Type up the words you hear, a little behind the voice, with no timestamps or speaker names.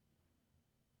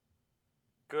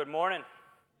Good morning.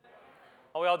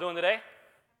 How are we all doing today?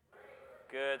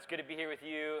 Good. It's good to be here with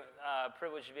you.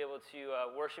 Privileged to be able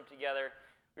to worship together.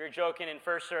 We were joking in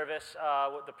first service.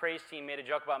 The praise team made a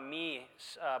joke about me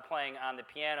playing on the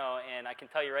piano, and I can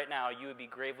tell you right now, you would be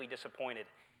gravely disappointed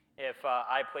if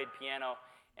I played piano.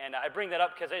 And I bring that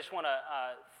up because I just want to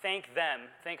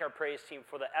thank our praise team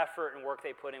for the effort and work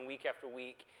they put in week after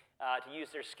week to use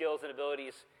their skills and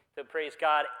abilities to praise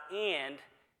God and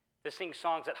to sing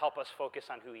songs that help us focus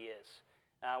on who He is.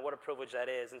 What a privilege that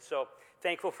is. And so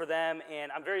thankful for them,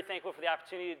 and I'm very thankful for the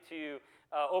opportunity to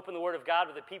open the Word of God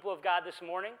with the people of God this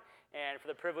morning, and for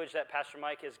the privilege that Pastor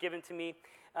Mike has given to me.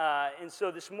 And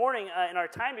so this morning, in our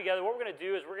time together, what we're going to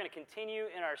do is we're going to continue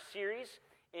in our series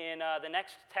in the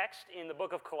next text in the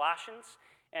book of Colossians.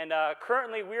 And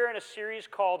currently, we're in a series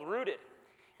called Rooted.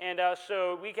 And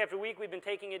so week after week, we've been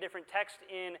taking a different text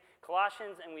in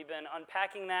Colossians, and we've been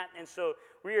unpacking that. And so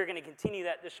we are going to continue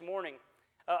that this morning.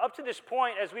 Up to this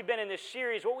point, as we've been in this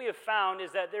series, what we have found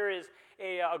is that there is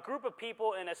a group of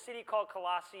people in a city called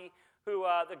Colossae who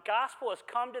the gospel has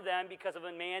come to them because of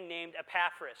a man named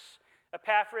Epaphras.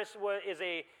 Epaphras is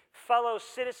a fellow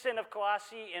citizen of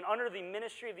Colossae, and under the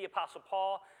ministry of the Apostle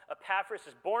Paul, Epaphras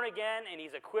is born again, and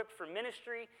he's equipped for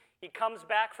ministry. He comes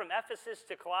back from Ephesus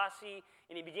to Colossae,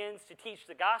 and he begins to teach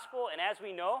the gospel. And as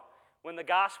we know, when the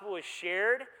gospel is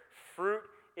shared, fruit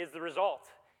is the result.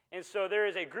 And so there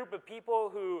is a group of people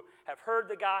who have heard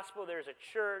the gospel. There's a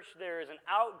church. There is an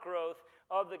outgrowth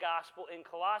of the gospel in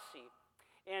Colossae.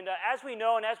 And as we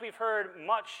know, and as we've heard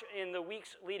much in the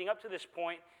weeks leading up to this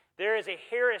point, there is a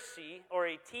heresy or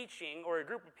a teaching or a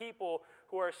group of people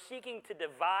who are seeking to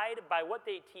divide by what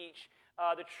they teach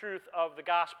the truth of the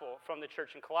gospel from the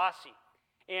church in Colossae.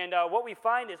 And what we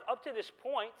find is up to this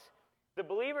point, the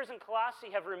believers in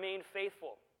Colossae have remained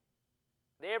faithful.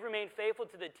 They have remained faithful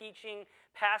to the teaching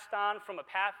passed on from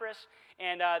Epaphras,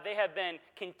 and they have been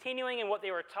continuing in what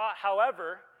they were taught.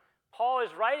 However, Paul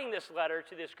is writing this letter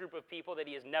to this group of people that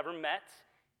he has never met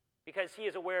because he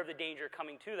is aware of the danger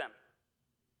coming to them.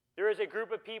 There is a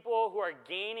group of people who are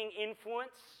gaining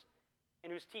influence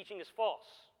and whose teaching is false.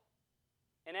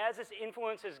 And as this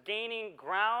influence is gaining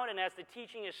ground and as the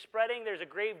teaching is spreading, there's a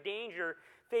grave danger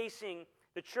facing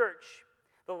the church.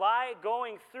 The lie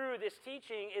going through this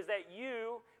teaching is that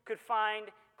you could find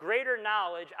greater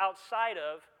knowledge outside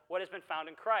of what has been found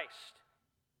in Christ.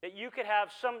 That you could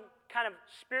have some kind of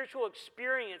spiritual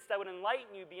experience that would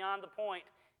enlighten you beyond the point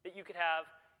that you could have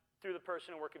through the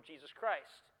person and work of Jesus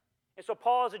Christ. And so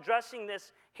Paul is addressing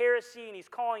this heresy, and he's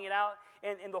calling it out.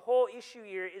 And the whole issue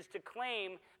here is to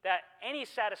claim that any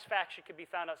satisfaction could be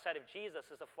found outside of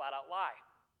Jesus is a flat-out lie.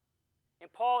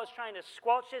 And Paul is trying to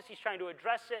squelch this. He's trying to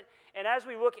address it. And as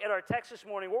we look at our text this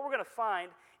morning, what we're going to find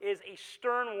is a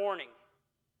stern warning.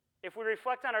 If we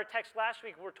reflect on our text last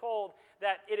week, we're told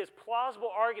that it is plausible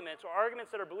arguments or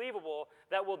arguments that are believable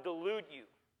that will delude you,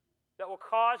 that will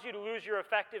cause you to lose your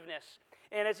effectiveness.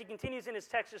 And as he continues in his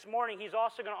text this morning, he's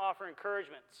also going to offer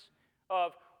encouragements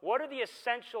of what are the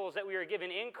essentials that we are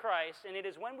given in Christ, and it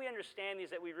is when we understand these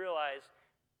that we realize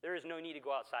there is no need to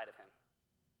go outside of him.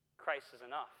 Christ is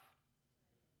enough.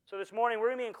 So this morning, we're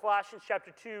going to be in Colossians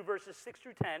chapter 2, verses 6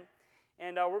 through 10,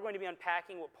 and we're going to be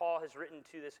unpacking what Paul has written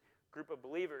to this group of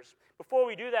believers. Before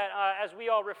we do that, as we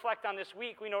all reflect on this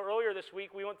week, we know earlier this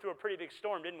week we went through a pretty big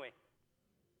storm, didn't we?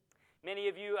 Many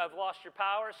of you have lost your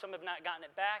power. Some have not gotten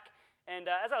it back. And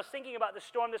as I was thinking about the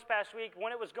storm this past week,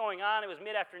 when it was going on, it was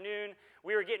mid-afternoon.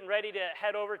 We were getting ready to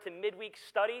head over to midweek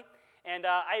study. And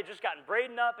I had just gotten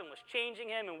Braden up and was changing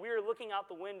him. And we were looking out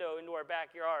the window into our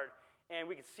backyard. And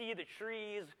we could see the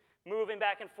trees moving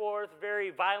back and forth very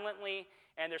violently.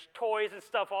 And there's toys and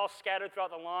stuff all scattered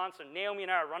throughout the lawn. So Naomi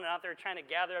and I are running out there trying to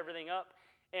gather everything up.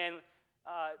 And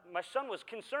my son was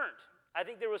concerned. I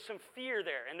think there was some fear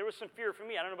there. And there was some fear for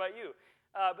me. I don't know about you.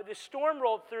 But the storm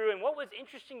rolled through, and what was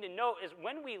interesting to note is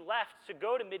when we left to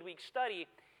go to midweek study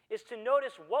is to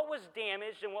notice what was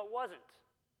damaged and what wasn't.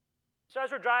 So as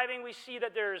we're driving, we see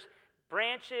that there's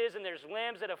branches and there's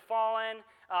limbs that have fallen.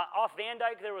 Off Van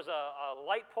Dyke, there was a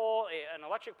light pole, an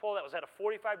electric pole that was at a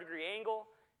 45-degree angle.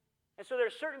 And so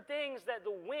there's certain things that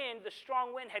the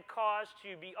strong wind had caused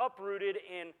to be uprooted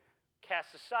and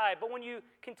cast aside. But when you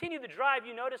continue the drive,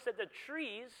 you notice that the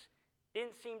trees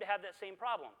didn't seem to have that same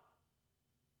problem.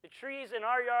 The trees in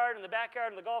our yard and the backyard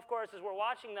and the golf course, as we're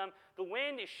watching them, the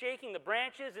wind is shaking the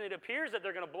branches, and it appears that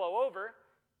they're going to blow over,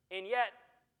 and yet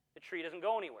the tree doesn't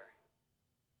go anywhere.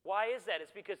 Why is that?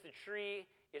 It's because the tree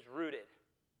is rooted.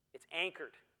 It's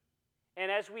anchored.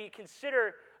 And as we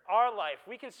consider our life,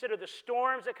 we consider the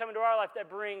storms that come into our life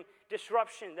that bring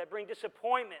disruption, that bring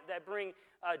disappointment, that bring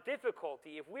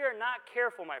difficulty. If we are not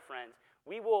careful, my friends,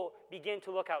 we will begin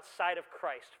to look outside of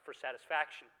Christ for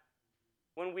satisfaction.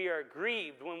 When we are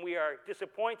grieved, when we are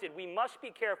disappointed, we must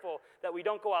be careful that we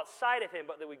don't go outside of him,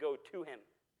 but that we go to him.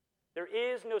 There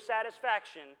is no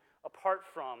satisfaction apart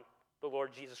from the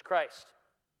Lord Jesus Christ.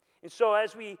 And so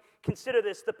as we consider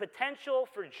this, the potential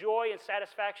for joy and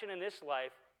satisfaction in this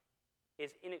life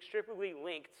is inextricably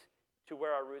linked to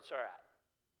where our roots are at.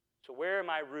 So where am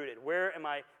I rooted? Where am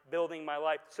I building my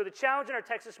life? So the challenge in our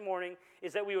text this morning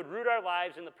is that we would root our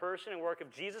lives in the person and work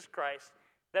of Jesus Christ,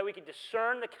 that we could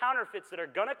discern the counterfeits that are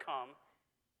going to come,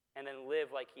 and then live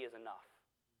like he is enough.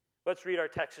 Let's read our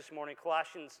text this morning,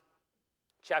 Colossians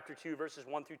chapter 2, verses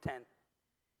 1 through 10.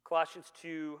 Colossians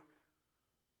 2,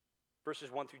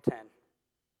 verses 1 through 10.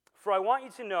 For I want you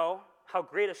to know how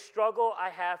great a struggle I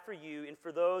have for you and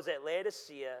for those at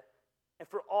Laodicea, and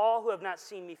for all who have not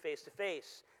seen me face to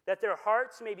face, that their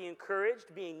hearts may be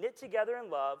encouraged, being knit together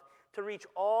in love, to reach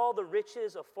all the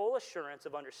riches of full assurance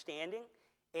of understanding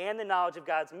and the knowledge of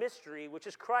God's mystery, which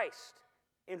is Christ,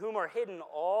 in whom are hidden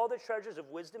all the treasures of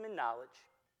wisdom and knowledge.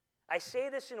 I say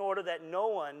this in order that no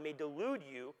one may delude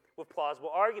you with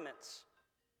plausible arguments.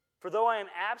 For though I am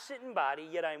absent in body,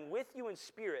 yet I am with you in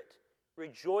spirit,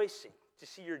 rejoicing to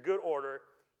see your good order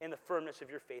and the firmness of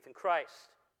your faith in Christ.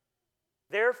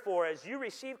 Therefore, as you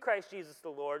receive Christ Jesus the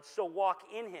Lord, so walk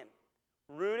in him,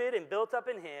 rooted and built up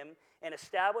in him, and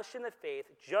established in the faith,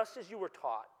 just as you were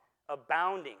taught,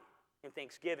 abounding in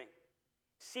thanksgiving.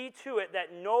 See to it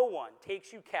that no one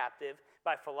takes you captive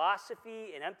by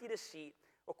philosophy and empty deceit,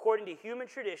 according to human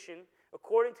tradition,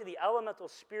 according to the elemental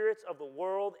spirits of the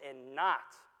world, and not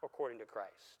according to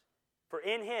Christ. For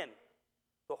in him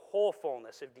the whole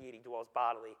fullness of deity dwells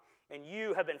bodily, and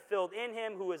you have been filled in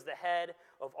him who is the head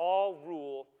of all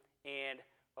rule and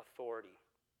authority.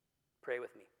 Pray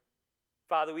with me.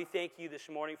 Father, we thank you this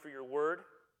morning for your word,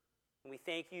 and we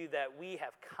thank you that we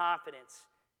have confidence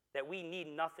that we need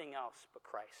nothing else but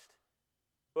Christ.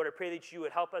 Lord, I pray that you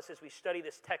would help us as we study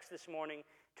this text this morning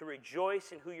to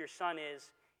rejoice in who your Son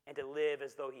is and to live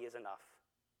as though he is enough.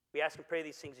 We ask and pray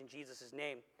these things in Jesus'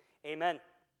 name. Amen.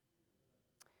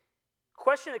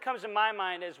 Question that comes to my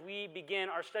mind as we begin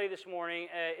our study this morning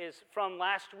is from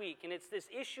last week, and it's this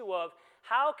issue of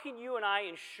how can you and I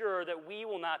ensure that we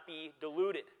will not be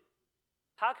deluded?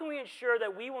 How can we ensure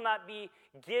that we will not be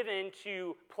given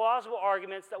to plausible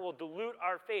arguments that will dilute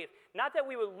our faith? Not that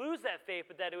we would lose that faith,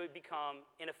 but that it would become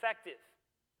ineffective.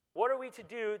 What are we to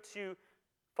do to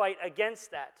fight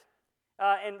against that?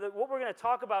 What we're going to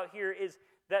talk about here is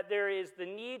that there is the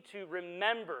need to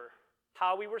remember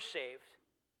how we were saved,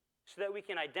 so that we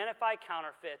can identify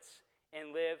counterfeits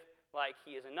and live like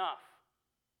he is enough.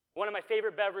 One of my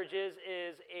favorite beverages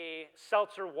is a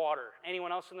seltzer water.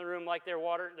 Anyone else in the room like their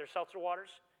seltzer waters?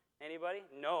 Anybody?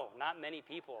 No, not many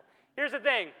people. Here's the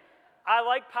thing. I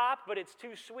like pop, but it's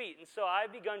too sweet, and so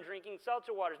I've begun drinking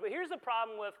seltzer waters. But here's the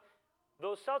problem with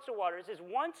those seltzer waters is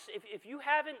if you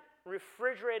haven't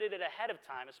refrigerated it ahead of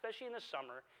time, especially in the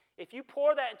summer, if you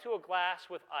pour that into a glass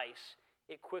with ice,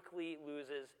 it quickly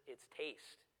loses its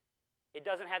taste. It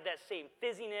doesn't have that same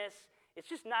fizziness. It's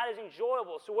just not as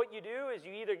enjoyable. So what you do is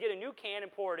you either get a new can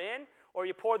and pour it in, or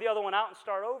you pour the other one out and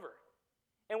start over.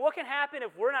 And what can happen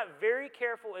if we're not very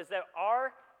careful is that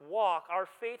our walk, our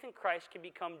faith in Christ can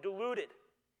become diluted,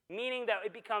 meaning that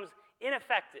it becomes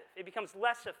ineffective. It becomes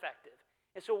less effective.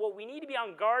 And so what we need to be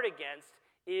on guard against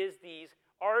is these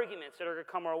arguments that are going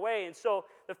to come our way. And so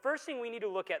the first thing we need to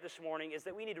look at this morning is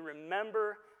that we need to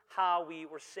remember how we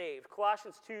were saved.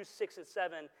 Colossians 2, 6 and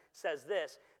 7 says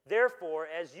this, Therefore,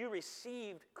 as you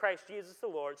received Christ Jesus the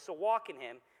Lord, so walk in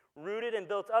him, rooted and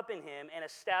built up in him, and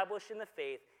established in the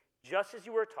faith, just as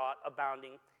you were taught,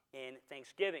 abounding in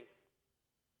thanksgiving.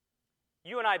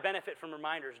 You and I benefit from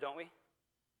reminders, don't we?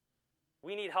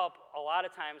 We need help a lot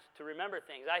of times to remember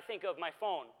things. I think of my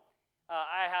phone.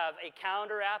 I have a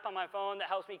calendar app on my phone that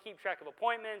helps me keep track of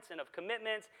appointments and of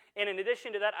commitments. And in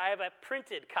addition to that, I have a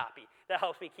printed copy that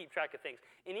helps me keep track of things.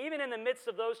 And even in the midst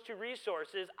of those two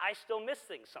resources, I still miss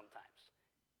things sometimes.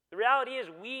 The reality is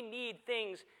we need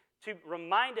things to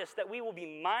remind us that we will be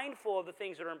mindful of the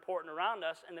things that are important around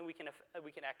us, and then we can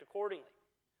act accordingly.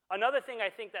 Another thing I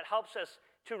think that helps us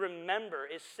to remember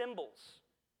is symbols.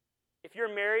 If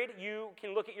you're married, you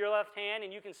can look at your left hand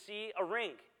and you can see a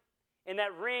ring. And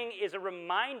that ring is a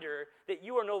reminder that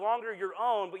you are no longer your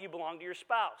own, but you belong to your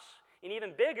spouse. And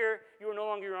even bigger, you are no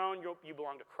longer your own, you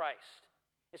belong to Christ.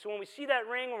 And so when we see that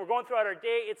ring, when we're going throughout our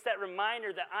day, it's that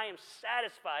reminder that I am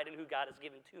satisfied in who God has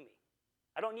given to me.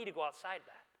 I don't need to go outside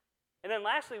that. And then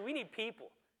lastly, we need people.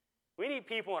 We need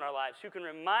people in our lives who can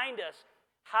remind us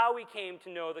how we came to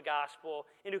know the gospel,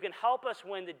 and who can help us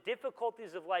when the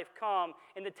difficulties of life come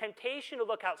and the temptation to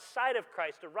look outside of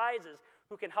Christ arises,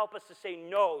 who can help us to say,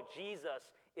 no,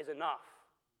 Jesus is enough.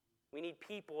 We need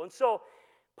people. And so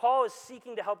Paul is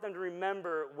seeking to help them to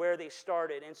remember where they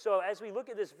started. And so as we look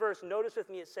at this verse, notice with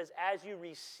me it says, as you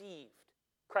received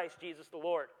Christ Jesus the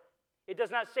Lord. It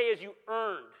does not say as you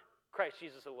earned Christ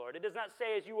Jesus the Lord. It does not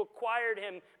say as you acquired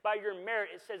him by your merit.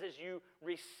 It says as you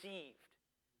received.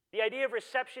 The idea of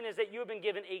reception is that you have been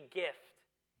given a gift,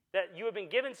 that you have been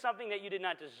given something that you did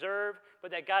not deserve,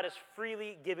 but that God has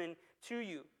freely given to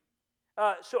you.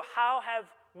 So how have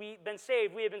we been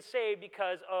saved? We have been saved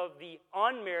because of the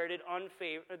unmerited,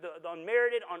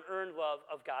 unearned love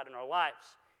of God in our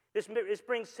lives. This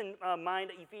brings to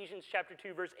mind Ephesians chapter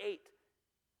 2, verse 8.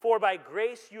 For by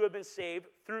grace you have been saved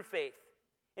through faith.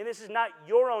 And this is not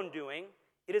your own doing,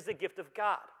 it is the gift of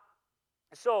God.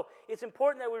 So it's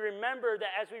important that we remember that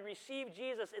as we receive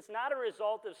Jesus, it's not a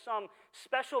result of some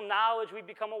special knowledge we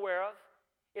become aware of.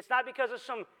 It's not because of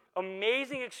some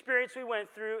amazing experience we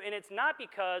went through, and it's not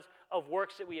because of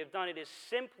works that we have done. It is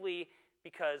simply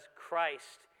because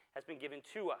Christ has been given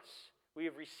to us. We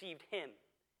have received him.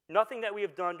 Nothing that we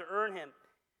have done to earn him.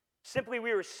 Simply,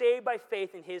 we were saved by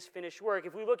faith in his finished work.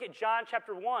 If we look at John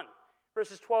chapter 1,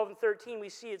 verses 12 and 13, we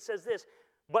see it says this,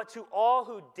 but to all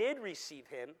who did receive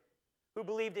him, who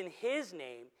believed in his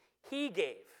name, he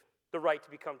gave the right to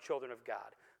become children of God,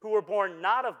 who were born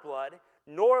not of blood,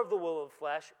 nor of the will of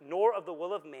flesh, nor of the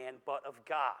will of man, but of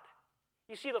God.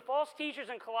 You see, the false teachers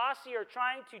in Colossae are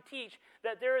trying to teach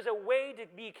that there is a way to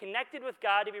be connected with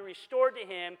God, to be restored to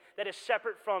him, that is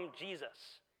separate from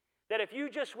Jesus. That if you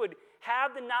just would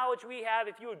have the knowledge we have,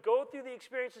 if you would go through the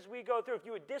experiences we go through, if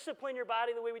you would discipline your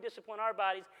body the way we discipline our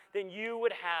bodies, then you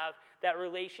would have that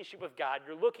relationship with God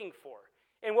you're looking for.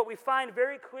 And what we find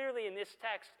very clearly in this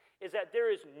text is that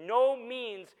there is no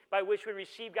means by which we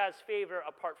receive God's favor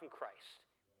apart from Christ.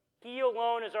 He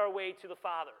alone is our way to the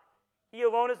Father. He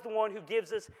alone is the one who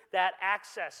gives us that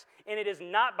access. And it is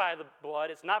not by the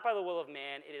blood, it's not by the will of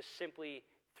man, it is simply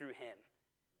through him.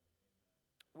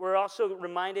 We're also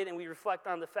reminded and we reflect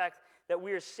on the fact that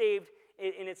we are saved,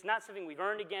 and it's not something we've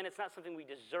earned again, it's not something we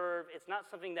deserve, it's not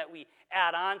something that we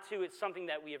add on to, it's something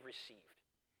that we have received.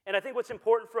 And I think what's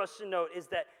important for us to note is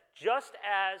that just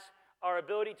as our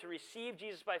ability to receive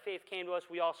Jesus by faith came to us,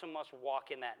 we also must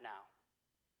walk in that now.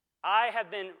 I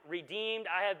have been redeemed,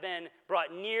 I have been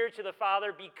brought near to the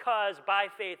Father because by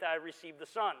faith I have received the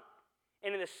Son.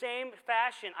 And in the same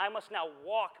fashion, I must now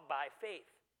walk by faith.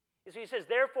 And so he says,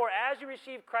 therefore, as you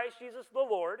receive Christ Jesus the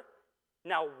Lord,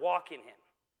 now walk in him.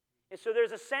 And so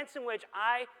there's a sense in which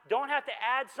I don't have to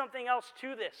add something else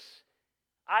to this.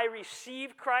 I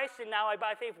receive Christ, and now I,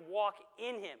 by faith, walk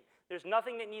in him. There's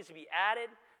nothing that needs to be added.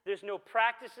 There's no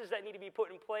practices that need to be put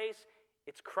in place.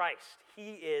 It's Christ.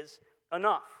 He is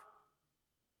enough.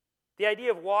 The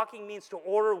idea of walking means to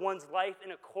order one's life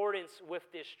in accordance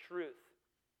with this truth.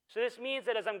 So this means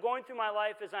that as I'm going through my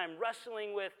life, as I'm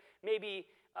wrestling with maybe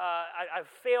I've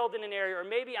failed in an area, or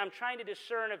maybe I'm trying to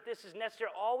discern if this is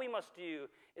necessary, all we must do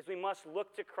is we must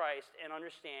look to Christ and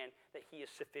understand that he is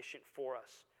sufficient for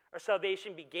us. Our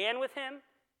salvation began with him,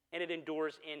 and it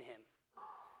endures in him.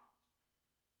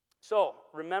 So,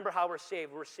 remember how we're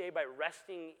saved. We're saved by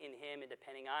resting in him and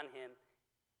depending on him.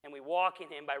 And we walk in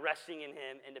him by resting in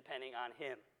him and depending on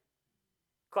him.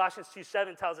 Colossians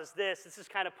 2:7 tells us this. This is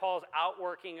kind of Paul's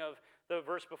outworking of the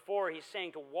verse before. He's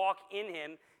saying to walk in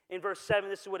him. In verse 7,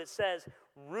 this is what it says,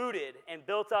 rooted and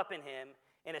built up in him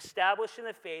and established in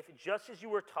the faith, just as you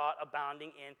were taught,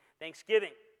 abounding in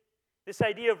thanksgiving. This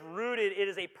idea of rooted, it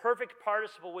is a perfect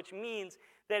participle, which means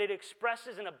that it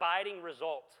expresses an abiding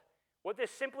result. What this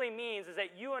simply means is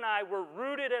that you and I were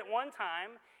rooted at one time,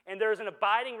 and there is an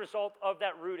abiding result of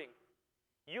that rooting.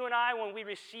 You and I, when we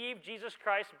receive Jesus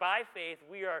Christ by faith,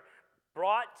 we are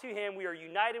brought to him, we are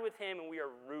united with him, and we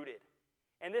are rooted.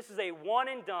 And this is a one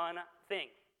and done thing.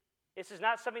 This is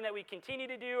not something that we continue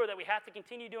to do or that we have to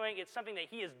continue doing. It's something that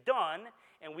he has done,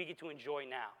 and we get to enjoy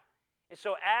now. And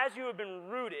so as you have been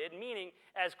rooted, meaning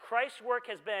as Christ's work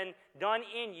has been done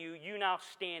in you, you now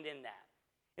stand in that.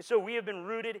 And so we have been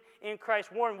rooted in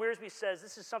Christ. Warren Wiersbe says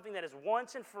this is something that is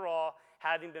once and for all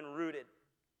having been rooted.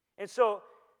 And so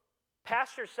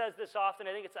Pastor says this often.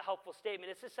 I think it's a helpful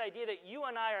statement. It's this idea that you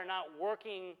and I are not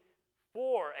working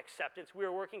for acceptance. We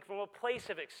are working from a place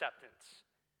of acceptance.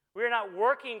 We are not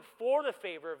working for the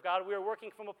favor of God. We are working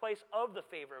from a place of the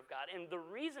favor of God. And the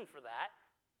reason for that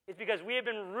is because we have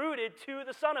been rooted to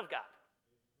the Son of God.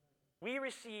 We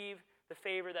receive the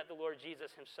favor that the Lord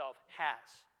Jesus himself has.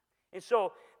 And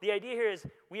so the idea here is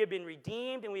we have been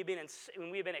redeemed and we have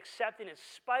been accepted in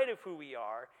spite of who we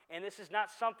are, and this is not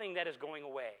something that is going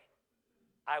away.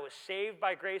 I was saved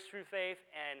by grace through faith,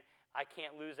 and I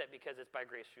can't lose that because it's by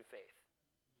grace through faith.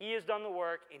 He has done the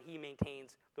work, and he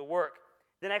maintains the work.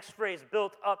 The next phrase,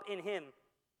 built up in him.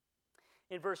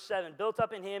 In verse 7, built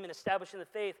up in him and established in the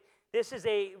faith. This is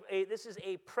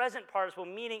a present participle,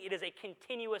 meaning it is a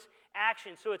continuous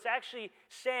action. So it's actually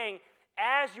saying,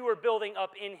 as you are building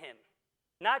up in him.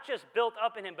 Not just built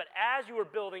up in him, but as you are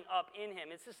building up in him.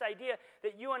 It's this idea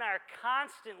that you and I are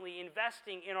constantly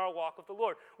investing in our walk with the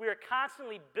Lord. We are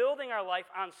constantly building our life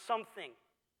on something.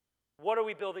 What are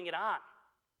we building it on?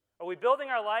 Are we building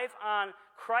our life on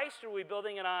Christ, or are we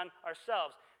building it on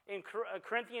ourselves? In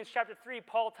Corinthians chapter 3,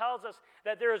 Paul tells us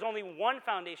that there is only one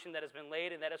foundation that has been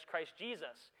laid, and that is Christ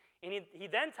Jesus. And he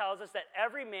then tells us that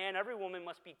every man, every woman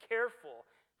must be careful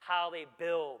how they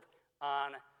build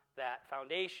on that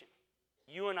foundation.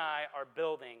 You and I are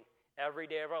building every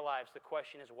day of our lives. The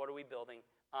question is, what are we building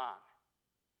on?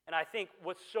 And I think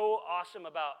what's so awesome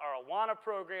about our Awana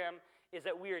program is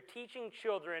that we are teaching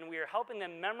children, we are helping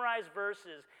them memorize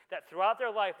verses that throughout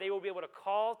their life they will be able to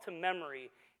call to memory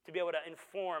to be able to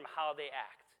inform how they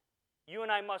act. You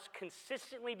and I must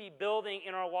consistently be building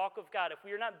in our walk with God. If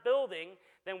we are not building,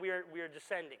 then we are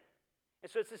descending.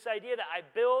 And so it's this idea that I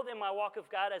build in my walk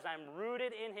with God as I'm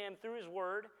rooted in him through his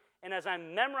word, and as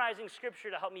I'm memorizing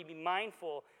Scripture to help me be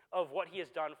mindful of what he has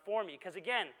done for me. Because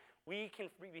again, we can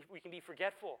be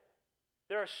forgetful.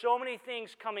 There are so many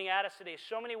things coming at us today,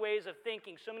 so many ways of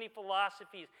thinking, so many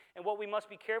philosophies, and what we must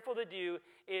be careful to do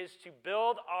is to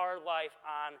build our life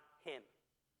on him.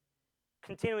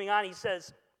 Continuing on, he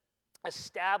says,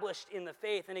 established in the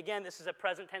faith. And again, this is a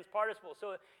present tense participle.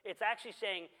 So it's actually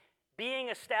saying being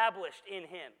established in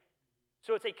him.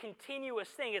 So it's a continuous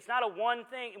thing. It's not a one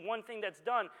thing that's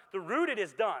done. The rooted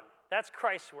is done. That's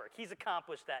Christ's work. He's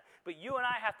accomplished that. But you and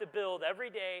I have to build every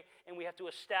day, and we have to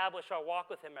establish our walk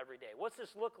with him every day. What's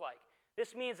this look like?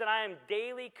 This means that I am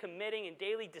daily committing and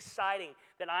daily deciding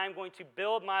that I am going to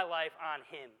build my life on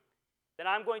him. That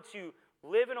I'm going to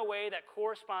live in a way that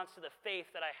corresponds to the faith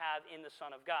that I have in the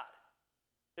Son of God.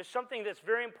 There's something that's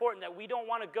very important, that we don't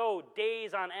want to go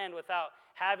days on end without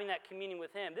having that communion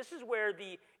with him. This is where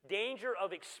the danger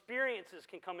of experiences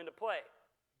can come into play.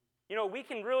 You know, we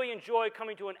can really enjoy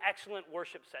coming to an excellent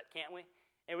worship set, can't we?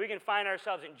 And we can find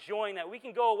ourselves enjoying that. We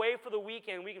can go away for the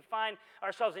weekend. We can find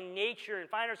ourselves in nature and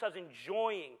find ourselves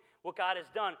enjoying what God has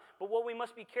done. But what we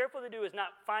must be careful to do is not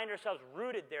find ourselves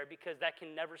rooted there, because that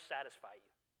can never satisfy you.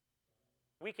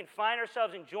 We can find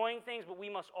ourselves enjoying things, but we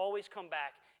must always come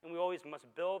back, and we always must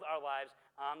build our lives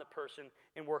on the person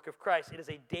and work of Christ. It is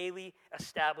a daily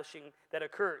establishing that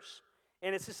occurs.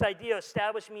 And it's this idea,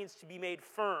 establish means to be made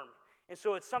firm. And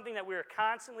so it's something that we're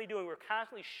constantly doing. We're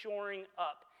constantly shoring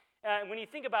up. When you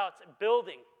think about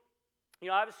building, you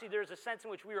know, obviously there's a sense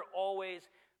in which we are always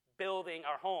building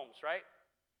our homes, right?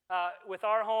 With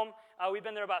our home, we've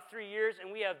been there about 3 years,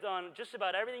 and we have done just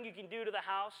about everything you can do to the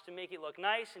house to make it look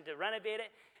nice and to renovate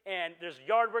it. And there's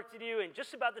yard work to do, and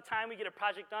just about the time we get a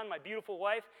project done, my beautiful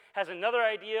wife has another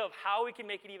idea of how we can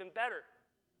make it even better.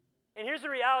 And here's the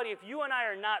reality. If you and I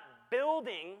are not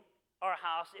building our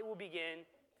house, it will begin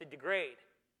to degrade.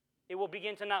 It will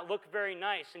begin to not look very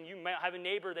nice, and you might have a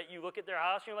neighbor that you look at their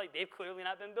house, and you're like, they've clearly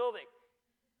not been building.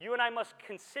 You and I must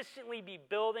consistently be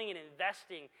building and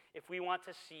investing if we want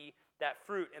to see that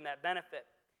fruit and that benefit.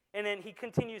 And then he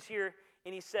continues here,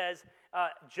 and he says,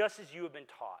 just as you have been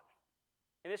taught.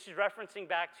 And this is referencing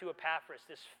back to Epaphras,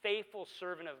 this faithful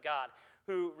servant of God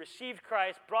who received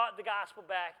Christ, brought the gospel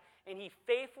back, and he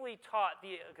faithfully taught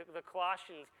the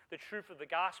Colossians the truth of the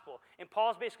gospel. And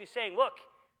Paul's basically saying, look,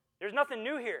 there's nothing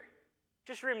new here.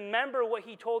 Just remember what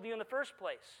he told you in the first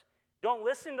place. Don't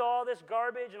listen to all this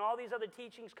garbage and all these other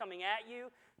teachings coming at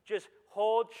you. Just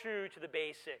hold true to the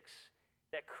basics,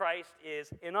 that Christ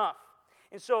is enough.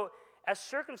 And so, as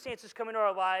circumstances come into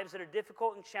our lives that are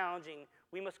difficult and challenging,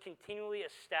 we must continually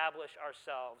establish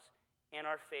ourselves and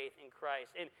our faith in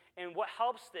Christ. And what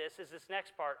helps this is this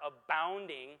next part,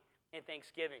 abounding in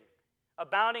thanksgiving.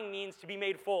 Abounding means to be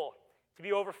made full, to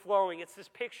be overflowing. It's this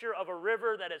picture of a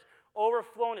river that has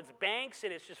overflown its banks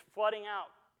and it's just flooding out.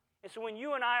 And so when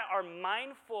you and I are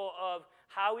mindful of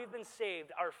how we've been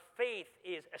saved, our faith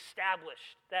is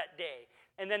established that day.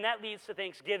 And then that leads to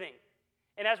thanksgiving.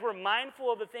 And as we're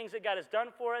mindful of the things that God has done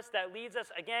for us, that leads us,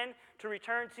 again, to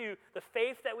return to the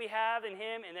faith that we have in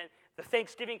him, and then the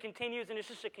thanksgiving continues, and it's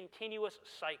just a continuous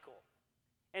cycle.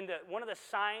 And one of the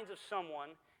signs of someone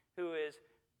who is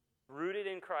rooted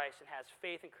in Christ and has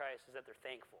faith in Christ is that they're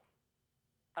thankful.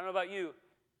 I don't know about you,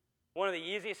 one of the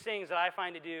easiest things that I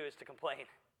find to do is to complain.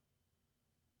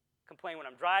 complain when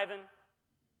I'm driving,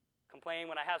 complain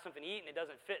when I have something to eat and it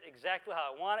doesn't fit exactly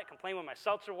how I want it, complain when my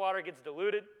seltzer water gets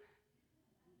diluted.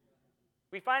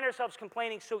 We find ourselves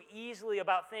complaining so easily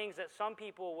about things that some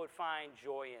people would find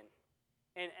joy in.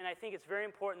 And I think it's very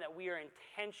important that we are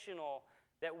intentional,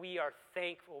 that we are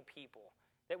thankful people,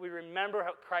 that we remember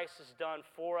what Christ has done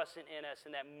for us and in us,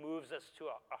 and that moves us to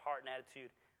a heart and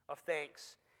attitude of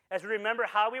thanks. As we remember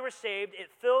how we were saved,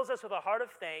 it fills us with a heart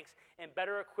of thanks and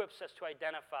better equips us to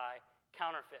identify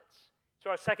counterfeits. So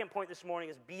our second point this morning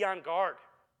is be on guard.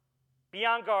 Be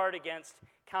on guard against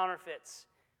counterfeits.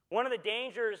 One of the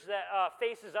dangers that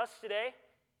faces us today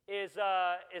is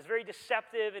very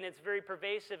deceptive and it's very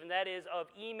pervasive, and that is of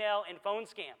email and phone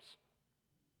scams.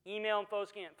 Email and phone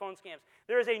scams.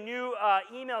 There is a new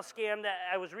email scam that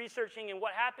I was researching, and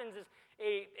what happens is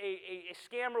a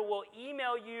scammer will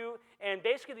email you, and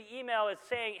basically the email is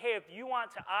saying, hey, if you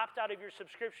want to opt out of your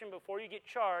subscription before you get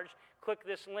charged, click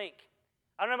this link.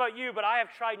 I don't know about you, but I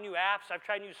have tried new apps, I've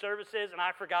tried new services, and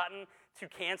I've forgotten to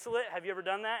cancel it. Have you ever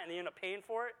done that and you end up paying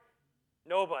for it?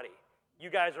 Nobody.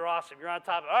 You guys are awesome. You're on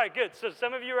top of it. All right, good. So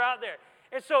some of you are out there.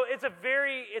 And so it's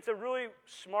a really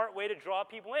smart way to draw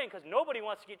people in because nobody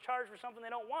wants to get charged for something they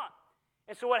don't want.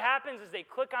 And so what happens is they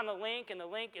click on the link, and the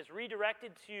link is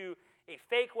redirected to a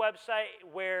fake website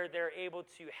where they're able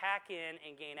to hack in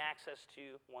and gain access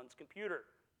to one's computer.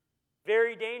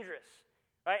 Very dangerous,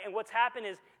 right? And what's happened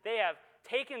is they have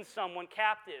taken someone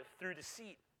captive through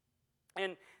deceit.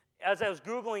 And as I was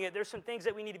Googling it, there's some things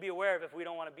that we need to be aware of if we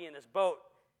don't want to be in this boat.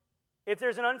 If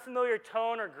there's an unfamiliar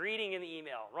tone or greeting in the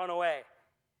email, run away.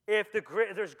 If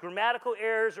there's grammatical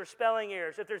errors or spelling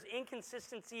errors, if there's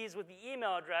inconsistencies with the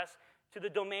email address to the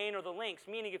domain or the links,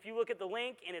 meaning if you look at the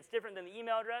link and it's different than the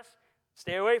email address,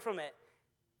 stay away from it.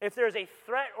 If there's a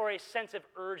threat or a sense of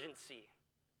urgency,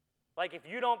 like if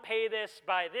you don't pay this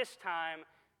by this time,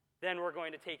 then we're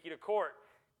going to take you to court.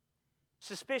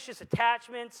 Suspicious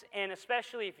attachments, and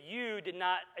especially if you did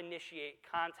not initiate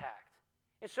contact.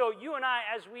 And so you and I,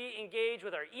 as we engage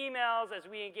with our emails, as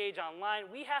we engage online,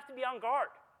 we have to be on guard.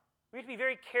 We have to be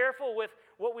very careful with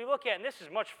what we look at, and this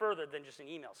is much further than just an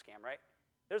email scam, right?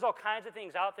 There's all kinds of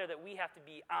things out there that we have to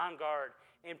be on guard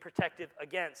and protective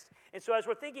against. And so as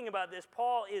we're thinking about this,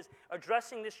 Paul is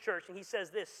addressing this church, and he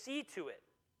says this, see to it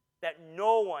that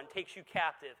no one takes you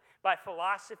captive by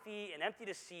philosophy and empty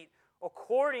deceit,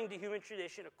 according to human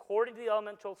tradition, according to the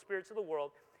elemental spirits of the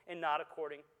world, and not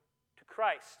according to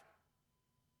Christ.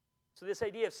 So this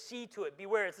idea of see to it,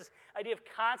 beware, it's this idea of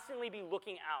constantly be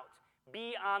looking out,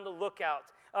 be on the lookout,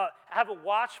 have a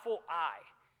watchful eye.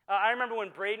 I remember when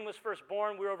Braden was first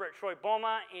born, we were over at Troy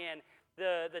Beaumont, and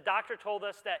the doctor told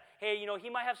us that, hey, he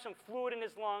might have some fluid in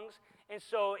his lungs, and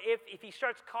so if he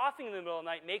starts coughing in the middle of the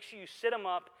night, make sure you sit him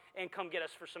up and come get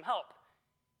us for some help.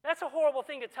 That's a horrible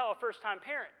thing to tell a first-time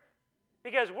parent,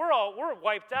 because we're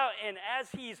wiped out, and as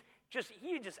he just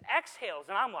exhales,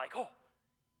 and I'm like, oh.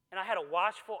 And I had a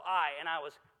watchful eye, and I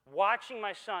was watching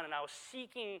my son, and I was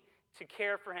seeking to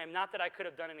care for him. Not that I could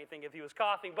have done anything if he was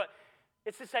coughing, but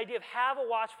it's this idea of have a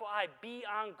watchful eye, be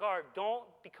on guard. Don't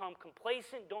become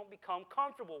complacent, don't become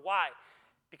comfortable. Why?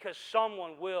 Because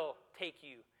someone will take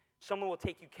you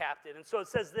captive. And so it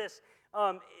says this,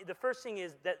 the first thing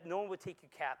is that no one would take you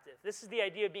captive. This is the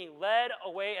idea of being led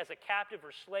away as a captive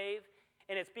or slave,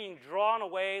 and it's being drawn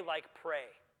away like prey.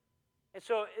 And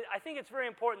so I think it's very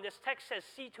important. This text says,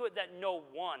 see to it that no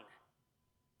one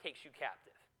takes you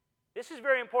captive. This is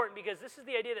very important because this is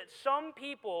the idea that some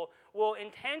people will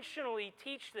intentionally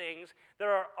teach things that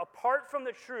are apart from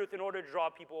the truth in order to draw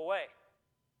people away.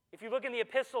 If you look in the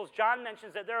epistles, John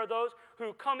mentions that there are those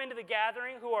who come into the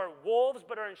gathering who are wolves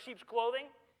but are in sheep's clothing,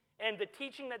 and the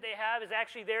teaching that they have is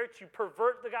actually there to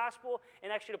pervert the gospel and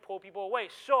actually to pull people away.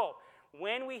 So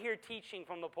when we hear teaching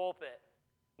from the pulpit,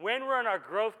 when we're in our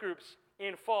growth groups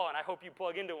in fall, and I hope you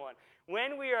plug into one,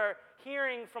 when we are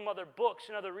hearing from other books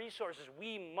and other resources,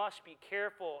 we must be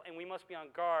careful and we must be on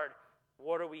guard.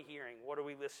 What are we hearing? What are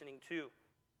we listening to?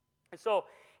 And so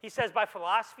he says, by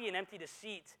philosophy and empty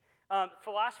deceit.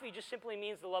 Philosophy just simply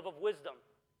means the love of wisdom.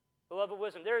 The love of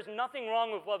wisdom. There is nothing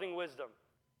wrong with loving wisdom.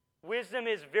 Wisdom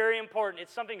is very important.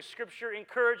 It's something Scripture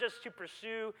encourages us to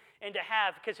pursue and to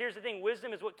have. Because here's the thing,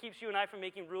 wisdom is what keeps you and I from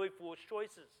making really foolish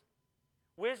choices.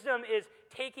 Wisdom is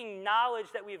taking knowledge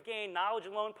that we've gained. Knowledge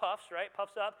alone puffs, right?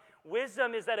 Puffs up.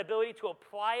 Wisdom is that ability to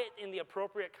apply it in the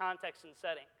appropriate context and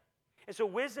setting. And so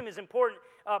wisdom is important.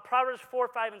 Proverbs 4,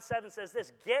 5, and 7 says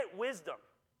this, get wisdom,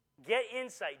 get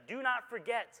insight, do not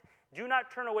forget, do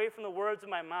not turn away from the words of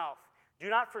my mouth. Do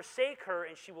not forsake her,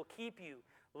 and she will keep you.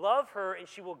 Love her, and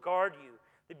she will guard you.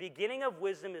 The beginning of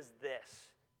wisdom is this,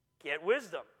 get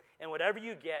wisdom, and whatever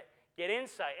you get, get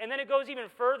insight. And then it goes even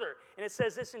further, and it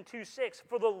says this in 2:6,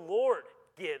 for the Lord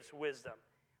gives wisdom.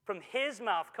 From his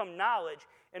mouth come knowledge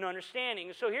and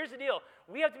understanding. So here's the deal.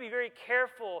 We have to be very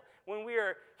careful when we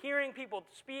are hearing people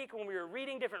speak, when we are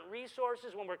reading different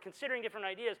resources, when we're considering different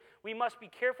ideas. We must be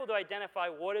careful to identify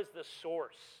what is the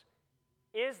source.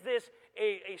 Is this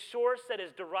a source that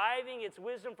is deriving its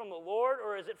wisdom from the Lord,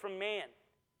 or is it from man?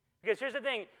 Because here's the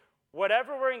thing.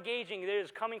 Whatever we're engaging, it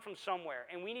is coming from somewhere.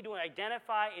 And we need to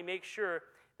identify and make sure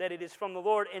that it is from the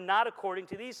Lord and not according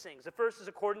to these things. The first is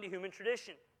according to human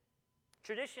tradition.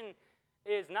 Tradition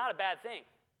is not a bad thing.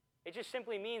 It just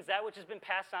simply means that which has been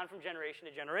passed on from generation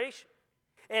to generation.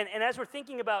 And as we're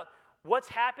thinking about what's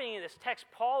happening in this text,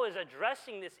 Paul is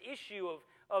addressing this issue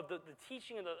of the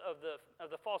teaching of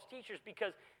the false teachers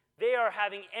because they are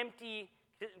having empty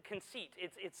conceit.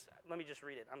 Let me just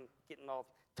read it. I'm getting all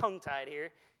tongue-tied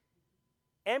here.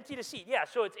 Empty deceit. Yeah,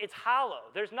 so it's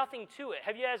hollow. There's nothing to it.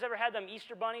 Have you guys ever had them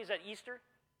Easter bunnies at Easter?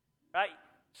 Right?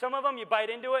 Some of them, you bite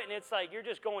into it, and it's like you're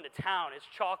just going to town. It's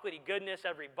chocolatey goodness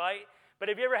every bite. But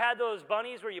have you ever had those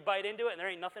bunnies where you bite into it and there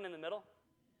ain't nothing in the middle?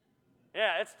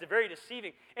 Yeah, it's very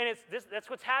deceiving. And that's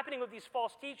what's happening with these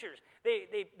false teachers.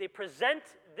 They present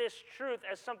this truth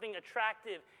as something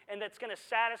attractive and that's going to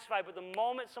satisfy, but the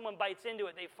moment someone bites into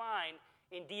it, they find,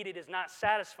 indeed, it is not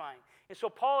satisfying. And so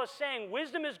Paul is saying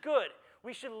wisdom is good.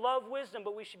 We should love wisdom,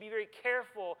 but we should be very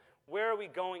careful where are we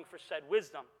going for said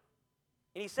wisdom.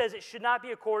 And he says it should not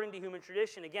be according to human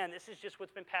tradition. Again, this is just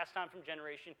what's been passed on from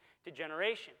generation to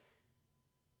generation.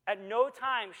 At no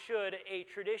time should a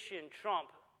tradition trump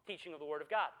teaching of the Word of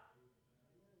God.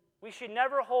 We should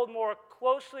never hold more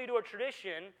closely to a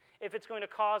tradition if it's going to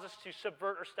cause us to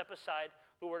subvert or step aside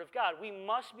the Word of God. We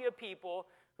must be a people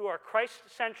who are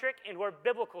Christ-centric and who are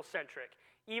biblical-centric,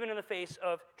 even in the face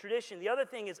of tradition. The other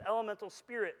thing is elemental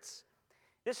spirits.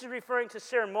 This is referring to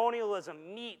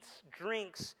ceremonialism, meats,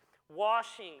 drinks,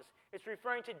 washings. It's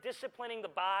referring to disciplining the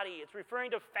body. It's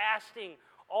referring to fasting.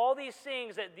 All these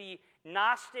things that the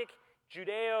Gnostic,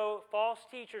 Judeo, false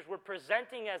teachers were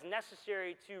presenting as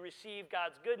necessary to receive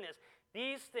God's goodness.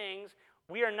 These things,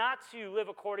 we are not to live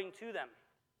according to them.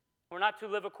 We're not to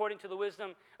live according to the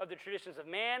wisdom of the traditions of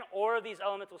man or these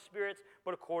elemental spirits,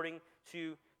 but according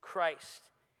to Christ.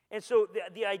 And so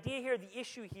the idea here, the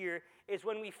issue here, is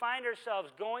when we find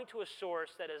ourselves going to a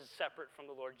source that is separate from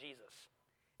the Lord Jesus.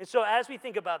 And so as we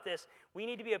think about this, we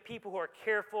need to be a people who are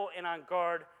careful and on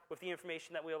guard with the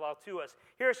information that we allow to us.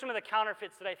 Here are some of the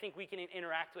counterfeits that I think we can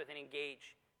interact with and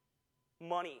engage.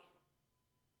 Money.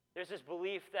 There's this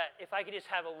belief that if I could just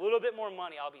have a little bit more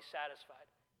money, I'll be satisfied.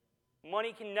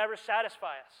 Money can never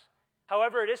satisfy us.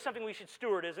 However, it is something we should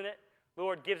steward, isn't it? The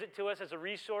Lord gives it to us as a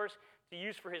resource to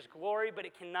use for His glory, but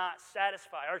it cannot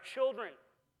satisfy. Our children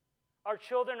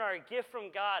are a gift from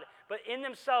God, but in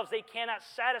themselves they cannot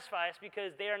satisfy us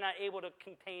because they are not able to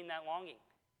contain that longing.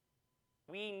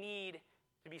 We need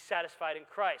to be satisfied in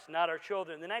Christ, not our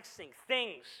children. The next thing,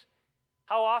 things.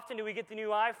 How often do we get the new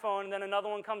iPhone and then another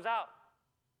one comes out?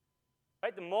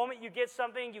 Right? The moment you get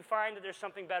something, you find that there's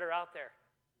something better out there.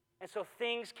 And so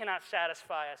things cannot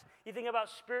satisfy us. You think about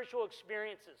spiritual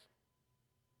experiences.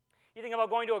 You think about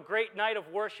going to a great night of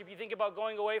worship. You think about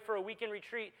going away for a weekend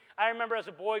retreat. I remember as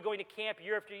a boy going to camp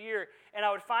year after year, and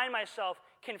I would find myself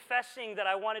confessing that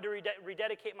I wanted to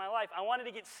rededicate my life. I wanted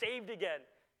to get saved again.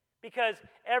 Because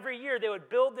every year they would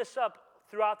build this up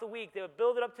throughout the week. They would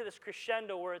build it up to this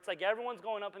crescendo where it's like everyone's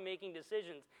going up and making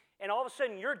decisions. And all of a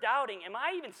sudden you're doubting, am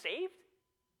I even saved?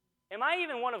 Am I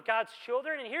even one of God's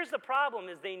children? And here's the problem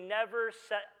is they never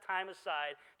set time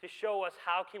aside to show us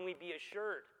how can we be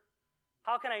assured.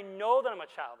 How can I know that I'm a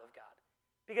child of God?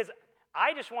 Because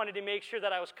I just wanted to make sure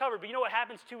that I was covered. But you know what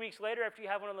happens 2 weeks later after you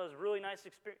have one of those really nice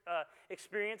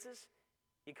experiences?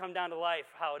 You come down to life,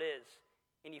 how it is.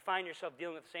 And you find yourself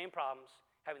dealing with the same problems,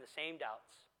 having the same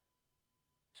doubts.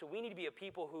 So we need to be a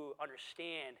people who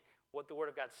understand what the Word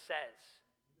of God says.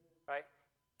 Right?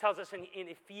 It tells us in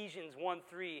Ephesians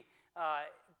 1:3,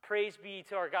 praise be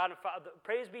to our God and Father,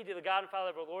 praise be to the God and Father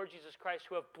of our Lord Jesus Christ,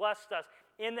 who have blessed us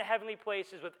in the heavenly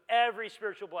places with every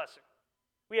spiritual blessing.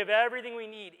 We have everything we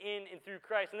need in and through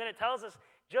Christ. And then it tells us,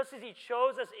 just as He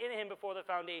chose us in Him before the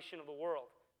foundation of the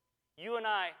world, you and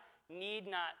I need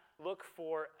not look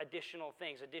for additional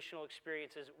things, additional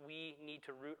experiences. We need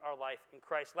to root our life in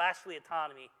Christ. Lastly,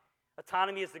 autonomy.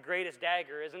 Autonomy is the greatest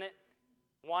dagger, isn't it?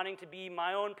 Wanting to be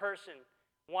my own person,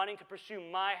 wanting to pursue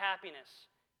my happiness,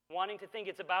 wanting to think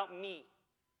it's about me.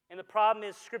 And the problem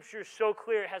is, Scripture is so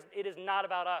clear, it is not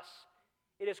about us.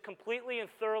 It is completely and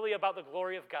thoroughly about the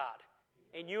glory of God.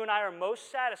 And you and I are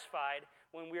most satisfied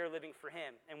when we are living for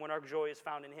Him and when our joy is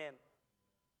found in Him.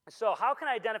 So how can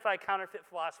I identify counterfeit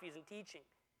philosophies and teaching?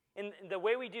 And the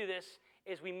way we do this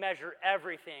is we measure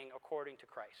everything according to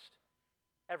Christ.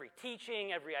 Every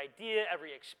teaching, every idea,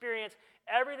 every experience,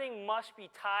 everything must be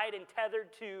tied and tethered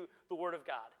to the Word of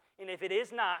God. And if it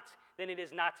is not, then it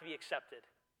is not to be accepted.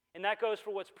 And that goes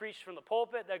for what's preached from the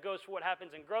pulpit. That goes for what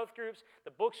happens in growth groups,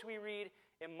 the books we read.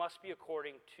 It must be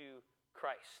according to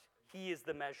Christ. He is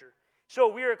the measure. So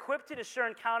we are equipped to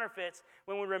discern counterfeits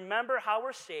when we remember how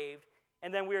we're saved,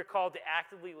 and then we are called to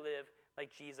actively live like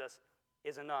Jesus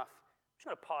is enough. I'm just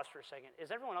going to pause for a second.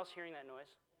 Is everyone else hearing that noise?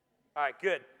 All right,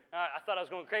 good. I thought I was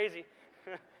going crazy.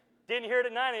 Didn't hear it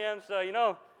at 9 a.m.,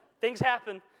 so, things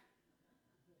happen.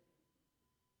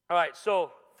 All right,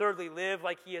 so thirdly, live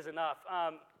like he is enough.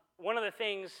 One of the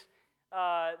things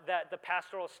that the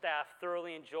pastoral staff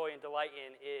thoroughly enjoy and delight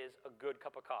in is a good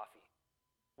cup of coffee.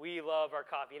 We love our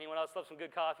coffee. Anyone else love some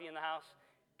good coffee in the house?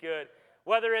 Good.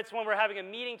 Whether it's when we're having a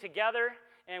meeting together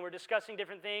and we're discussing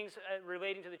different things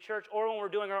relating to the church, or when we're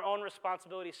doing our own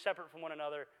responsibilities separate from one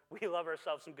another, we love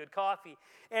ourselves some good coffee.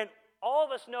 And all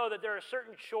of us know that there are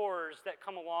certain chores that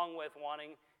come along with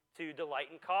wanting to delight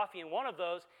in coffee. And one of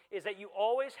those is that you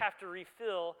always have to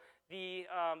refill the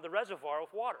reservoir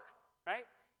with water, right?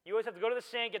 You always have to go to the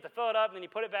sink, get to fill it up, and then you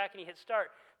put it back and you hit start.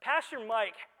 Pastor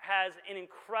Mike has an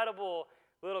incredible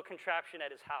little contraption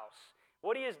at his house.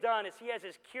 What he has done is he has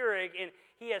his Keurig, and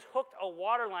he has hooked a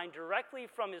water line directly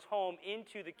from his home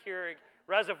into the Keurig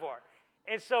reservoir.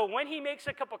 And so when he makes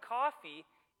a cup of coffee,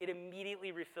 it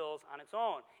immediately refills on its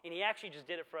own. And he actually just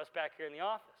did it for us back here in the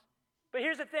office. But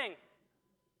here's the thing.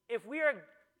 If we are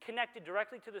connected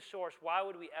directly to the source, why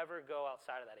would we ever go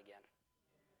outside of that again?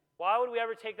 Why would we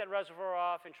ever take that reservoir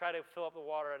off and try to fill up the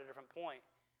water at a different point?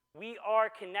 We are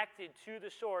connected to the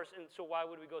source, and so why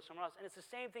would we go somewhere else? And it's the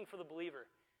same thing for the believer.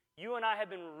 You and I have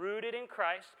been rooted in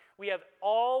Christ. We have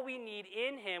all we need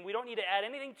in him. We don't need to add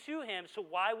anything to him, so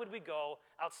why would we go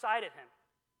outside of him?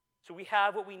 So we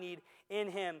have what we need in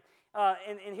him.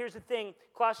 And here's the thing.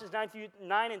 Colossians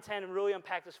 9 and 10 really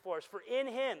unpack this for us. For in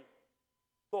him,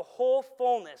 the whole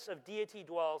fullness of deity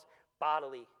dwells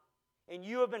bodily. And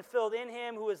you have been filled in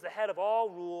him who is the head of all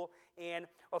rule and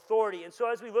authority. And so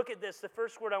as we look at this, the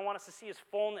first word I want us to see is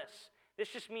fullness. This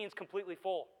just means completely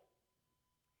full.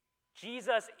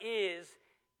 Jesus is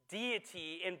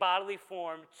deity in bodily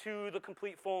form to the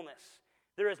complete fullness.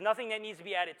 There is nothing that needs to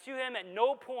be added to him. At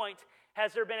no point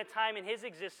has there been a time in his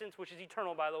existence, which is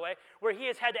eternal, by the way, where he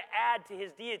has had to add to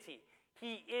his deity.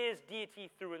 He is deity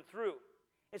through and through.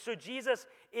 And so Jesus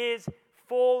is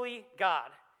fully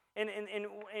God. And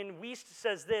Wiest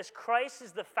says this, Christ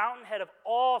is the fountainhead of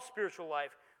all spiritual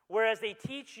life, whereas they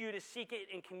teach you to seek it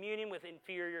in communion with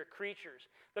inferior creatures.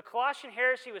 The Colossian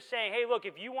heresy was saying, hey, look,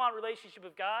 if you want relationship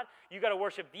with God, you got to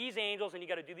worship these angels and you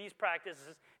got to do these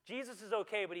practices. Jesus is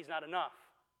okay, but he's not enough.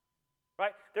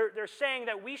 Right? They're saying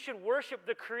that we should worship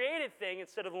the created thing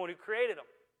instead of the one who created them.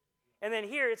 And then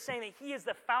here it's saying that he is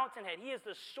the fountainhead. He is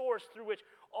the source through which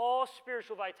all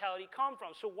spiritual vitality come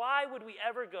from. So why would we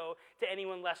ever go to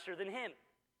anyone lesser than him?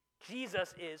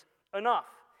 Jesus is enough.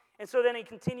 And so then he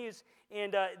continues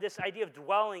in this idea of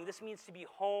dwelling. This means to be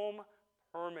home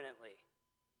permanently.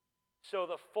 So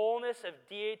the fullness of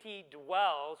deity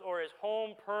dwells or is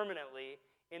home permanently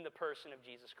in the person of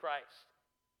Jesus Christ.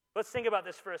 Let's think about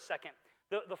this for a second.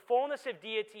 The fullness of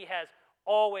deity has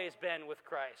always been with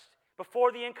Christ.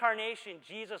 Before the incarnation,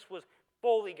 Jesus was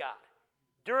fully God.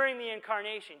 During the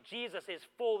incarnation, Jesus is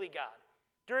fully God.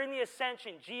 During the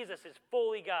ascension, Jesus is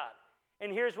fully God.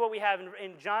 And here's what we have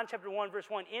in John chapter 1, verse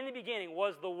 1. In the beginning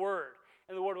was the Word,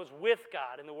 and the Word was with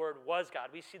God, and the Word was God.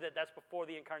 We see that that's before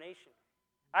the incarnation.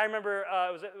 I remember,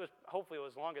 hopefully it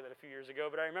was longer than a few years ago,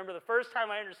 but I remember the first time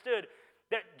I understood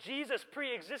that Jesus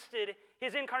pre-existed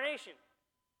his incarnation.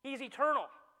 He's eternal.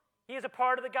 He is a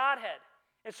part of the Godhead.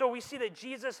 And so we see that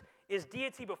Jesus is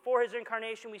deity before his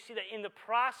incarnation. We see that in the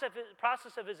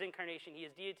process of his incarnation, he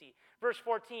is deity. Verse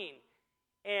 14,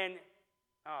 and,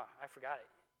 I forgot it.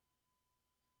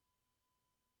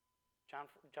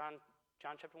 John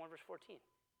chapter 1, verse 14.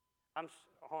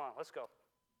 Hold on, let's go.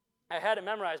 I had it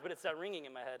memorized, but it's that ringing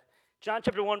in my head. John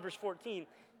chapter 1, verse 14.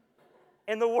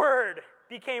 And the Word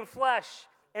became flesh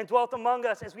and dwelt among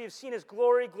us, as we have seen his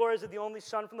glory, glories of the only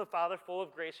Son from the Father, full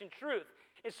of grace and truth.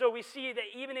 And so we see that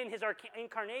even in his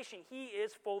incarnation, he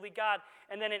is fully God.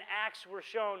 And then in Acts, we're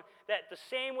shown that the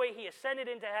same way he ascended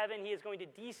into heaven, he is going to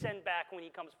descend back when he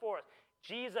comes forth.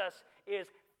 Jesus is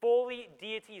fully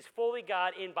deity, he's fully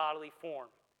God in bodily form.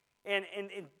 And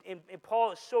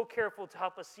Paul is so careful to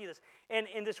help us see this.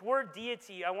 And this word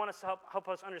deity, I want us to help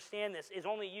us understand this, is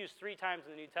only used 3 times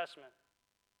in the New Testament.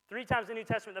 3 times in the New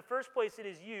Testament. The first place it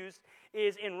is used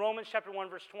is in Romans chapter 1,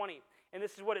 verse 20. And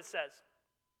this is what it says.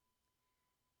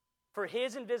 For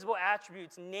his invisible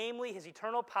attributes, namely his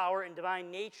eternal power and divine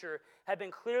nature, have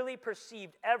been clearly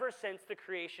perceived ever since the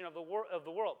creation of the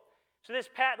world. So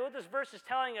what this verse is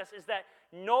telling us is that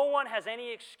no one has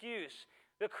any excuse.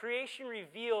 The creation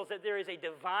reveals that there is a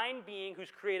divine being who's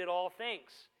created all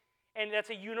things. And that's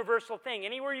a universal thing.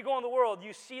 Anywhere you go in the world,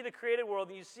 you see the created world,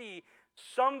 and you see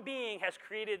some being has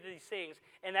created these things,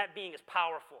 and that being is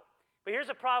powerful. But here's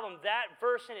the problem. That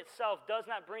verse in itself does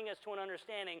not bring us to an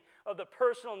understanding of the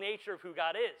personal nature of who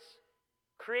God is.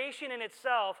 Creation in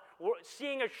itself,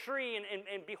 seeing a tree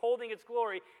and beholding its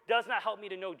glory, does not help me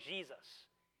to know Jesus.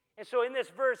 And so in this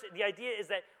verse, the idea is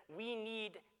that we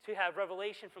need to have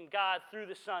revelation from God through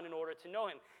the Son in order to know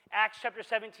him. Acts chapter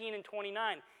 17 and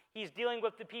 29, he's dealing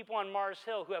with the people on Mars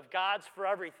Hill who have gods for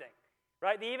everything.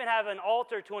 Right? They even have an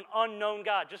altar to an unknown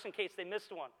God, just in case they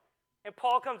missed one. And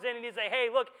Paul comes in and he's like, hey,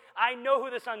 look, I know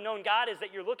who this unknown God is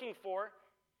that you're looking for.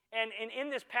 And in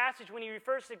this passage, when he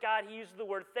refers to God, he uses the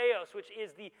word theos, which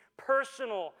is the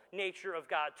personal nature of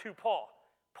God to Paul.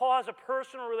 Paul has a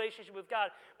personal relationship with God,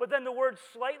 but then the word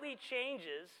slightly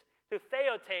changes to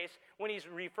theotes when he's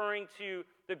referring to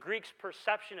the Greeks'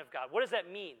 perception of God. What does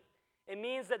that mean? It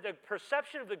means that the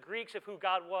perception of the Greeks of who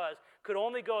God was could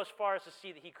only go as far as to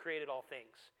see that he created all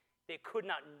things. They could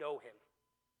not know him.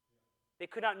 They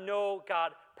could not know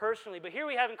God personally. But here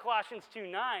we have in Colossians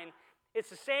 2:9, it's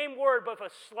the same word, but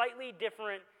with a slightly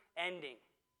different ending.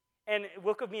 And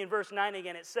look with me in verse 9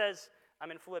 again. It says,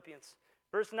 I'm in Philippians.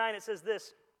 Verse 9, it says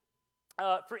this,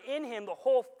 for in him the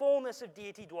whole fullness of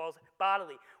deity dwells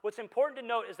bodily. What's important to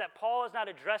note is that Paul is not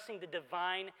addressing the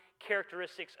divine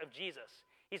characteristics of Jesus.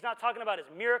 He's not talking about his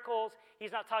miracles.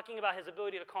 He's not talking about his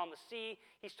ability to calm the sea.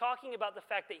 He's talking about the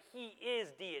fact that he is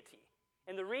deity.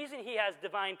 And the reason he has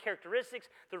divine characteristics,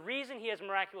 the reason he has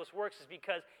miraculous works is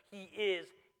because he is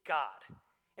God.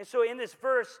 And so in this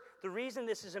verse, the reason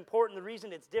this is important, the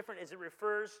reason it's different is it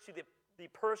refers to the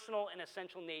personal and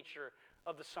essential nature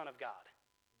of the Son of God.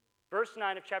 Verse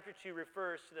 9 of chapter 2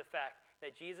 refers to the fact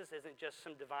that Jesus isn't just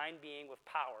some divine being with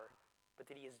power, but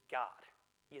that he is God.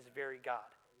 He is very God.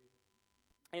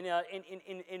 And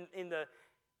in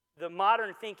the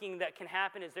modern thinking that can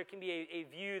happen is there can be a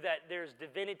view that there's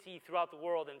divinity throughout the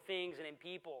world in things and in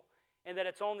people, and that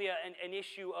it's only an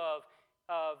issue of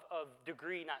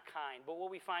degree, not kind. But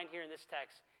what we find here in this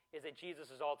text is that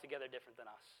Jesus is altogether different than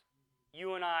us.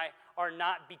 You and I are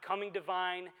not becoming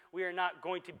divine. We are not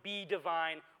going to be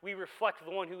divine. We reflect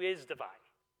the one who is divine.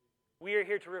 We are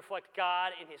here to reflect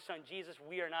God and his Son Jesus.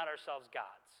 We are not ourselves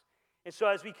gods. And so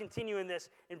as we continue in this,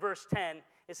 in verse 10,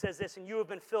 it says this, and you have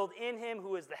been filled in him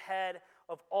who is the head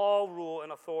of all rule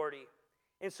and authority.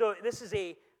 And so this is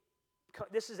a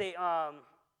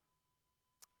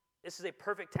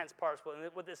perfect tense participle. And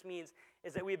what this means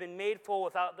is that we've been made full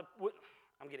without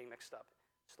I'm getting mixed up.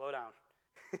 Slow down.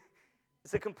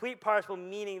 It's a complete participle,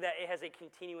 meaning that it has a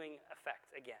continuing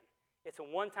effect again. It's a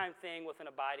one-time thing with an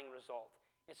abiding result.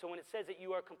 And so when it says that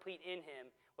you are complete in him,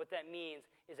 what that means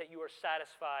is that you are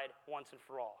satisfied once and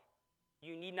for all.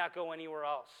 You need not go anywhere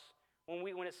else.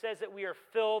 When it says that we are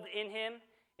filled in him,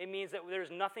 it means that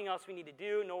there's nothing else we need to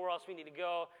do, nowhere else we need to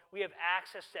go. We have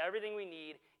access to everything we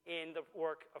need in the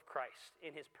work of Christ,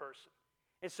 in his person.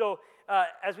 And so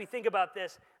as we think about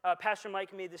this, Pastor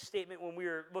Mike made this statement when we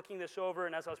were looking this over,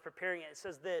 and as I was preparing it, it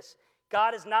says this,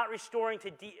 God is not restoring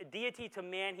to deity to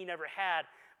man he never had,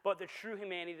 but the true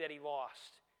humanity that he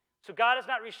lost. So God is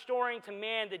not restoring to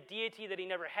man the deity that he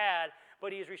never had,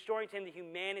 but he is restoring to him the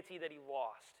humanity that he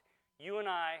lost. You and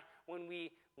I, when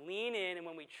we lean in and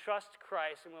when we trust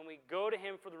Christ and when we go to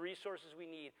him for the resources we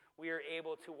need, we are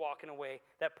able to walk in a way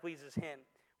that pleases him.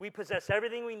 We possess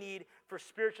everything we need for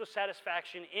spiritual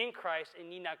satisfaction in Christ and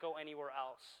need not go anywhere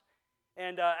else.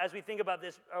 And as we think about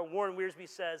this, Warren Wiersbe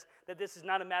says that this is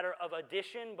not a matter of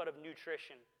addition, but of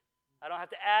nutrition. I don't have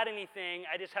to add anything.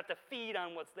 I just have to feed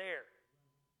on what's there.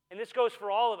 And this goes for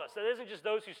all of us. It isn't just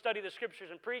those who study the scriptures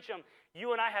and preach them.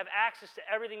 You and I have access to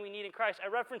everything we need in Christ. I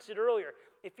referenced it earlier.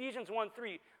 Ephesians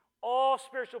 1:3. All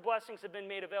spiritual blessings have been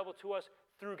made available to us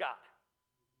through God.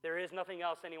 There is nothing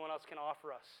else anyone else can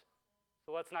offer us.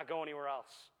 So let's not go anywhere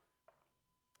else.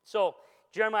 So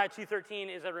Jeremiah 2:13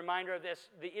 is a reminder of this.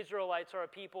 The Israelites are a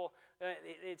people.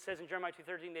 It says in Jeremiah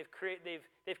 2:13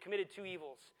 they've committed two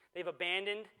evils. They've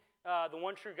abandoned the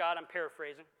one true God. I'm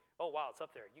paraphrasing. Oh, wow, it's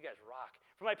up there. You guys rock.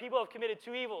 For my people have committed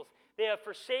two evils. They have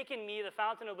forsaken me, the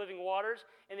fountain of living waters,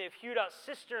 and they have hewed out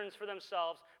cisterns for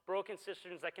themselves, broken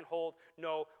cisterns that can hold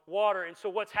no water. And so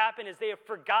what's happened is they have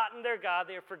forgotten their God.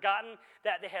 They have forgotten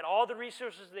that they had all the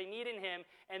resources they need in him,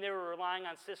 and they were relying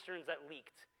on cisterns that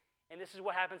leaked. And this is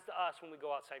what happens to us when we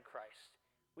go outside Christ.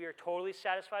 We are totally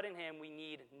satisfied in him. We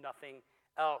need nothing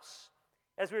else.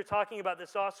 As we were talking about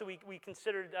this also, we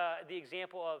considered the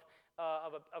example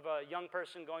of a young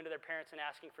person going to their parents and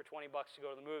asking for $20 to go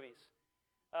to the movies.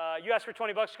 You ask for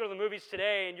 $20 to go to the movies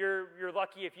today, and you're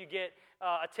lucky if you get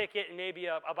a ticket and maybe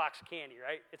a box of candy,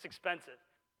 right? It's expensive.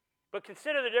 But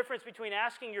consider the difference between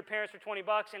asking your parents for $20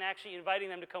 and actually inviting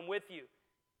them to come with you.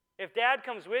 If dad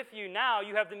comes with you, now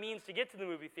you have the means to get to the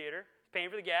movie theater. He's paying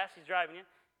for the gas, he's driving you.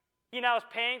 He now is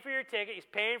paying for your ticket, he's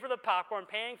paying for the popcorn,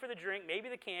 paying for the drink, maybe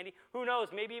the candy, who knows,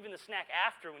 maybe even the snack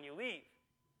after when you leave.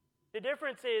 The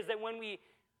difference is that when we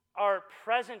are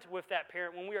present with that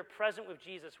parent, when we are present with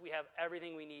Jesus, we have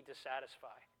everything we need to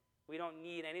satisfy. We don't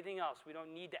need anything else. We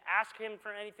don't need to ask him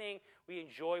for anything. We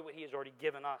enjoy what he has already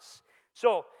given us.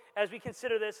 So, as we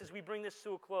consider this, as we bring this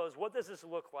to a close, what does this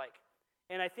look like?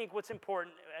 And I think what's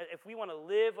important, if we want to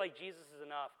live like Jesus is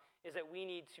enough, is that we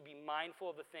need to be mindful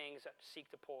of the things that seek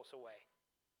to pull us away.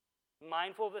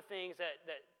 Mindful of the things that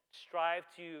strive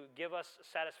to give us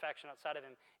satisfaction outside of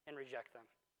him and reject them.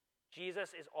 Jesus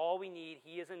is all we need.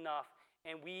 He is enough.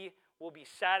 And we will be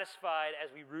satisfied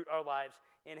as we root our lives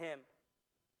in him.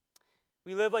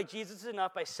 We live like Jesus is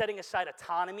enough by setting aside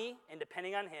autonomy and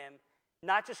depending on him,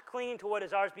 not just clinging to what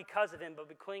is ours because of him,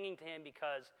 but clinging to him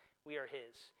because we are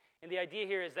his. And the idea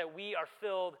here is that we are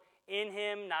filled in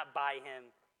him, not by him.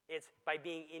 It's by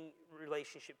being in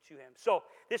relationship to him. So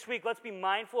this week, let's be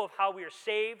mindful of how we are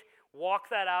saved, walk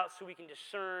that out so we can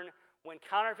discern when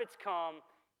counterfeits come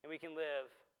and we can live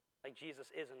like Jesus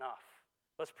is enough.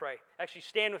 Let's pray. Actually,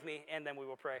 stand with me, and then we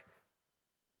will pray.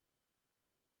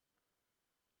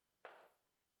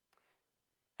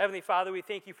 Heavenly Father, we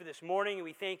thank you for this morning, and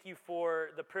we thank you for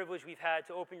the privilege we've had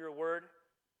to open your word.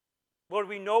 Lord,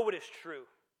 we know what is true.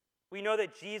 We know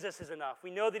that Jesus is enough.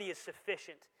 We know that he is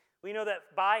sufficient. We know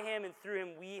that by him and through him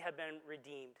we have been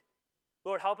redeemed.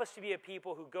 Lord, help us to be a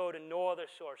people who go to no other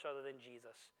source other than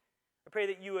Jesus. I pray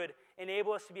that you would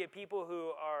enable us to be a people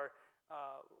who are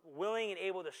willing and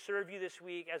able to serve you this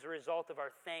week as a result of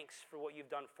our thanks for what you've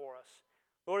done for us.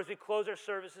 Lord, as we close our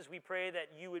services, we pray that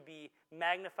you would be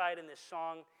magnified in this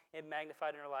song and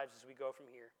magnified in our lives as we go from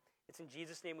here. It's in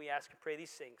Jesus' name we ask and pray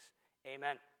these things.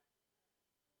 Amen.